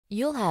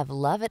You'll have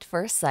love at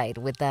first sight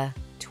with the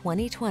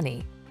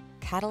 2020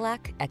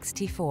 Cadillac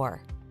XT4.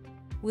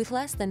 With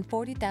less than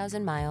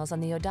 40,000 miles on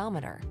the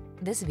odometer,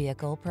 this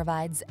vehicle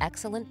provides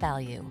excellent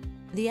value.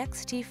 The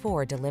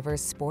XT4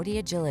 delivers sporty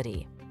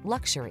agility,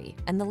 luxury,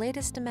 and the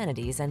latest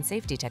amenities and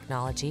safety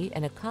technology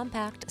in a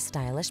compact,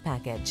 stylish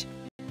package.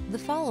 The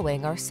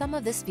following are some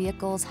of this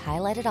vehicle's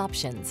highlighted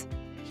options: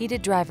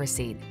 heated driver's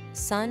seat,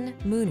 sun,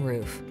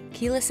 moonroof,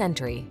 keyless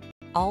entry,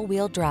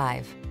 all-wheel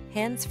drive,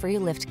 hands-free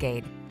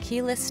liftgate,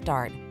 keyless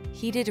start,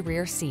 heated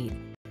rear seat,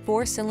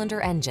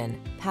 4-cylinder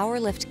engine, power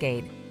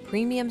liftgate,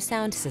 premium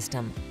sound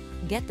system.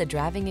 Get the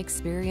driving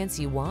experience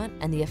you want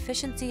and the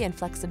efficiency and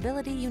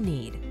flexibility you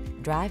need.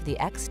 Drive the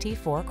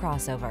XT4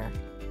 crossover.